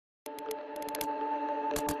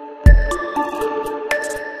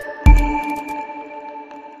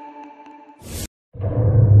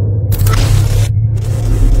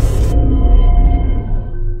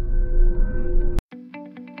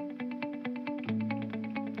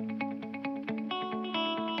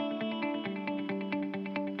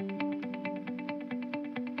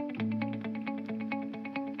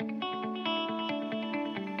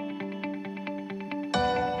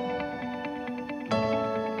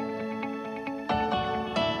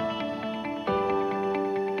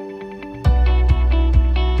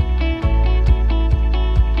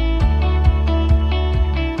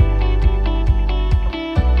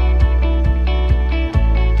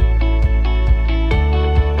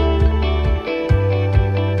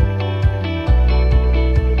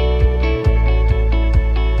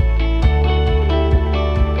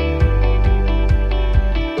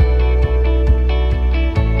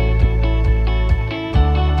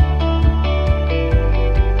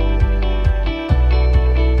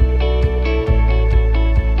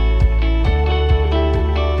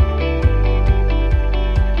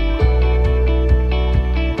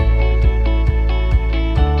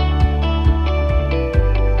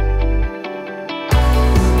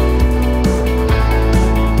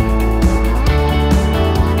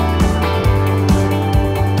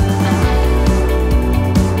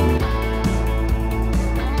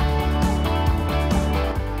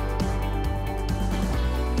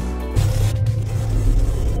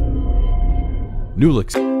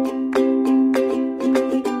Nulaxy.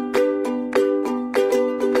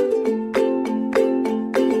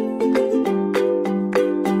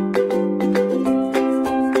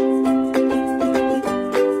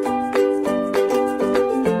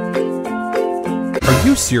 Are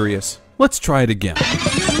you serious? Let's try it again.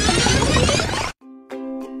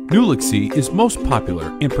 Nulaxy is most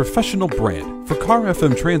popular and professional brand for car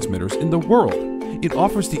FM transmitters in the world. It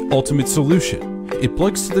offers the ultimate solution. It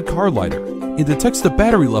plugs to the car lighter and detects the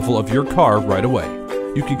battery level of your car right away.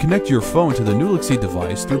 You can connect your phone to the Nulaxy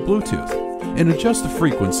device through Bluetooth and adjust the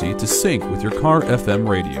frequency to sync with your car FM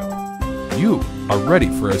radio. You are ready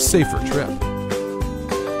for a safer trip.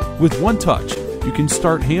 With one touch, you can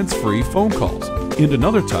start hands-free phone calls and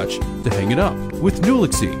another touch to hang it up. With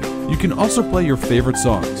Nulaxy, you can also play your favorite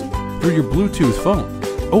songs through your Bluetooth phone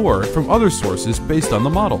or from other sources based on the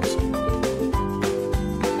models.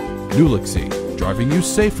 Nulaxy, driving you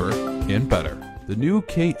safer and better. The new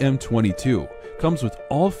KM22 comes with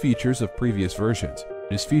all features of previous versions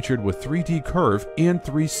and is featured with 3D curve and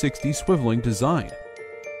 360 swiveling design.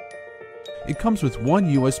 It comes with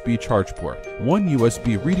one USB charge port, one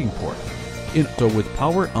USB reading port, and also with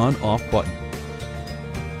power on-off button.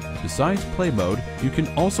 Besides play mode, you can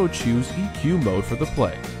also choose EQ mode for the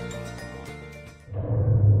play.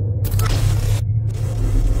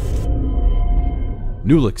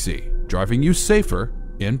 Nulaxy, driving you safer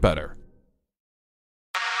and better.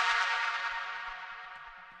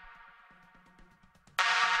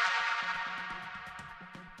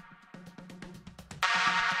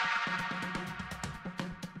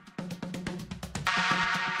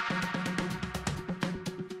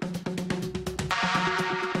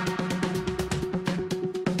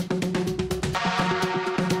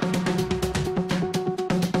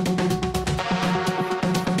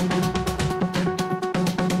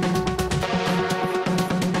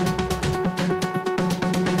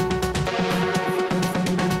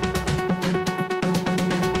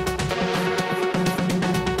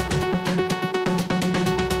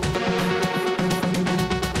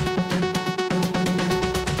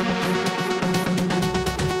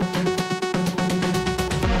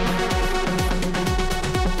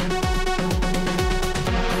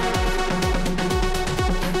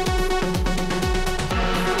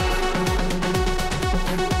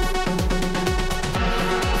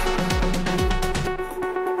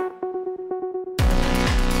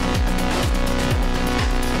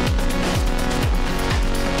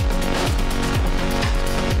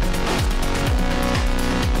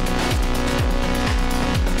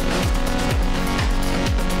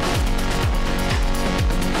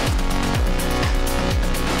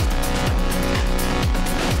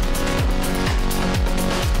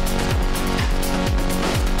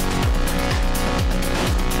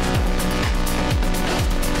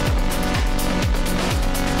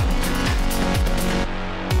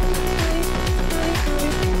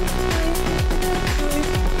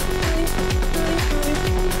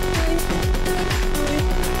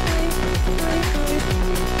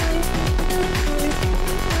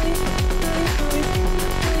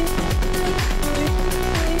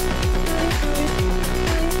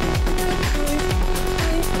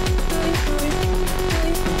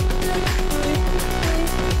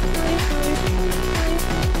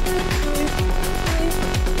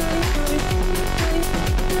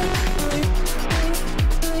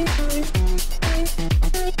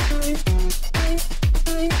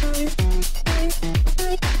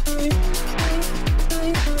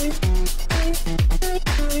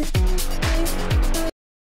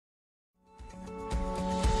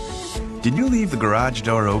 Did you leave the garage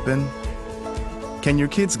door open? Can your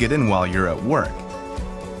kids get in while you're at work?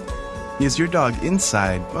 Is your dog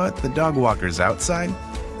inside but the dog walker's outside?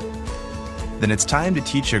 Then it's time to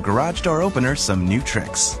teach your garage door opener some new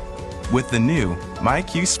tricks with the new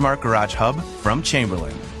MyQ Smart Garage Hub from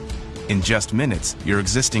Chamberlain. In just minutes, your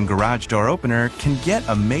existing garage door opener can get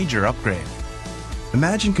a major upgrade.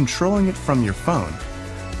 Imagine controlling it from your phone,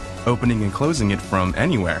 opening and closing it from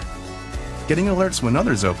anywhere, getting alerts when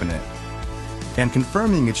others open it, and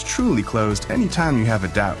confirming it's truly closed anytime you have a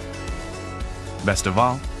doubt. Best of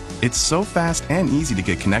all, it's so fast and easy to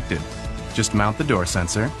get connected. Just mount the door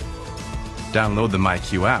sensor, download the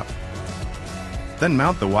MyQ app, then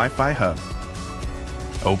mount the Wi-Fi hub.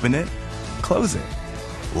 Open it, close it,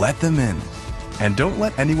 let them in, and don't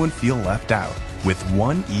let anyone feel left out with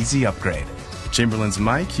one easy upgrade. Chamberlain's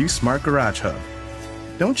MyQ Smart Garage Hub.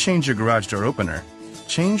 Don't change your garage door opener,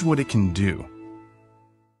 change what it can do.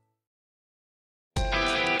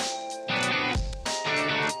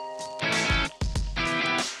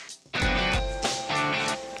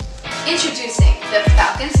 Introducing the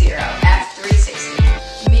Falcon Zero F3.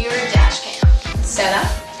 360 mirror dash cam. Setup,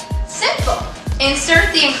 simple.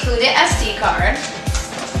 Insert the included SD card.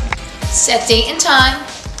 Set date and time.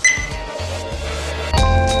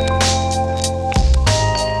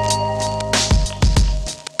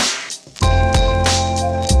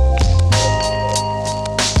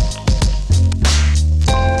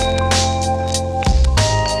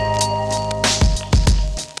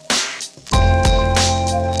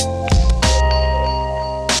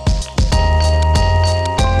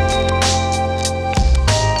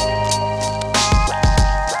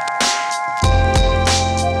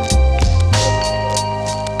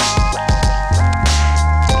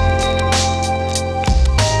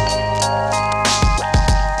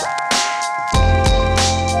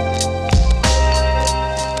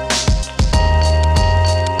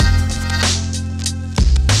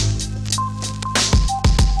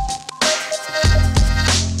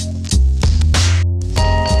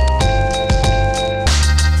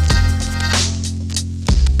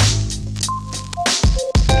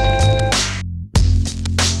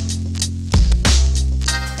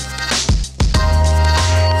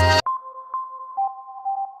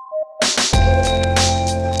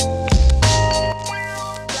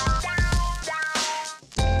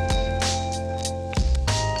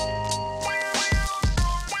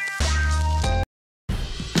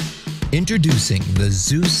 Introducing the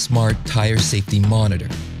Zeus Smart Tire Safety Monitor,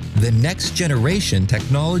 the next generation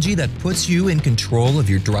technology that puts you in control of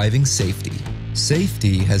your driving safety.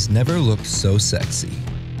 Safety has never looked so sexy.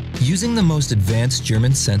 Using the most advanced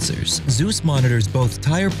German sensors, Zeus monitors both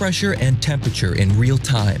tire pressure and temperature in real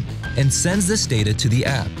time and sends this data to the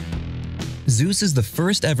app. Zeus is the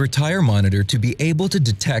first ever tire monitor to be able to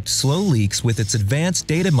detect slow leaks with its advanced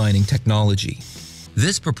data mining technology.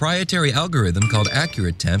 This proprietary algorithm called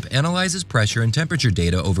Accurate Temp analyzes pressure and temperature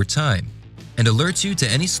data over time and alerts you to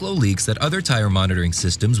any slow leaks that other tire monitoring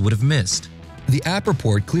systems would have missed. The app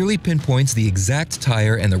report clearly pinpoints the exact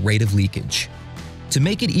tire and the rate of leakage. To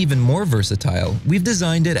make it even more versatile, we've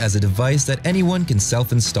designed it as a device that anyone can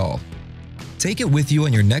self-install. Take it with you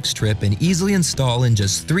on your next trip and easily install in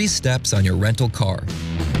just 3 steps on your rental car.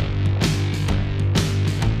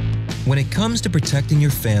 When it comes to protecting your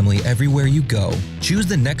family everywhere you go, choose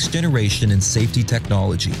the next generation in safety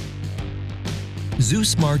technology. Zeus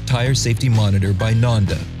Smart Tire Safety Monitor by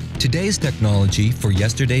Nonda. Today's technology for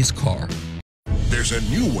yesterday's car. There's a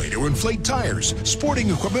new way to inflate tires, sporting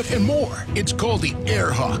equipment, and more. It's called the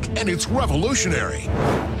AirHawk, and it's revolutionary.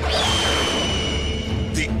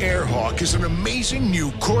 The AirHawk is an amazing new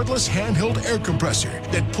cordless handheld air compressor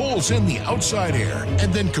that pulls in the outside air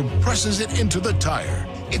and then compresses it into the tire.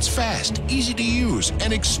 It's fast, easy to use,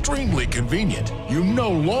 and extremely convenient. You no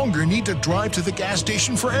longer need to drive to the gas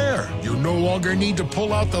station for air. You no longer need to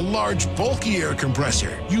pull out the large, bulky air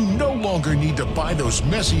compressor. You no longer need to buy those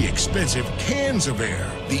messy, expensive cans of air.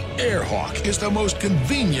 The AirHawk is the most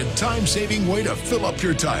convenient, time-saving way to fill up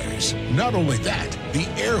your tires. Not only that, the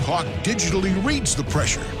AirHawk digitally reads the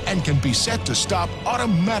pressure and can be set to stop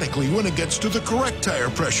automatically when it gets to the correct tire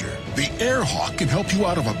pressure. The AirHawk can help you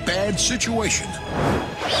out of a bad situation.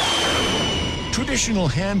 Traditional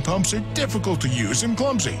hand pumps are difficult to use and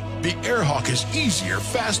clumsy. The AirHawk is easier,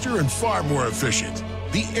 faster, and far more efficient.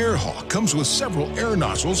 The AirHawk comes with several air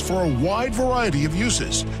nozzles for a wide variety of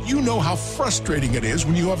uses. You know how frustrating it is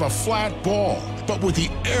when you have a flat ball. But with the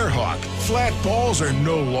AirHawk, flat balls are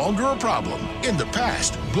no longer a problem. In the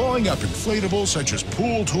past, blowing up inflatables such as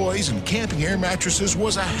pool toys and camping air mattresses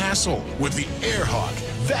was a hassle. With the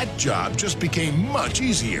AirHawk, that job just became much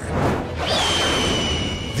easier.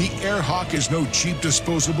 The AirHawk is no cheap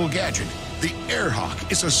disposable gadget. The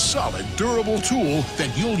AirHawk is a solid, durable tool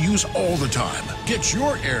that you'll use all the time. Get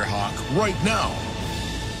your AirHawk right now.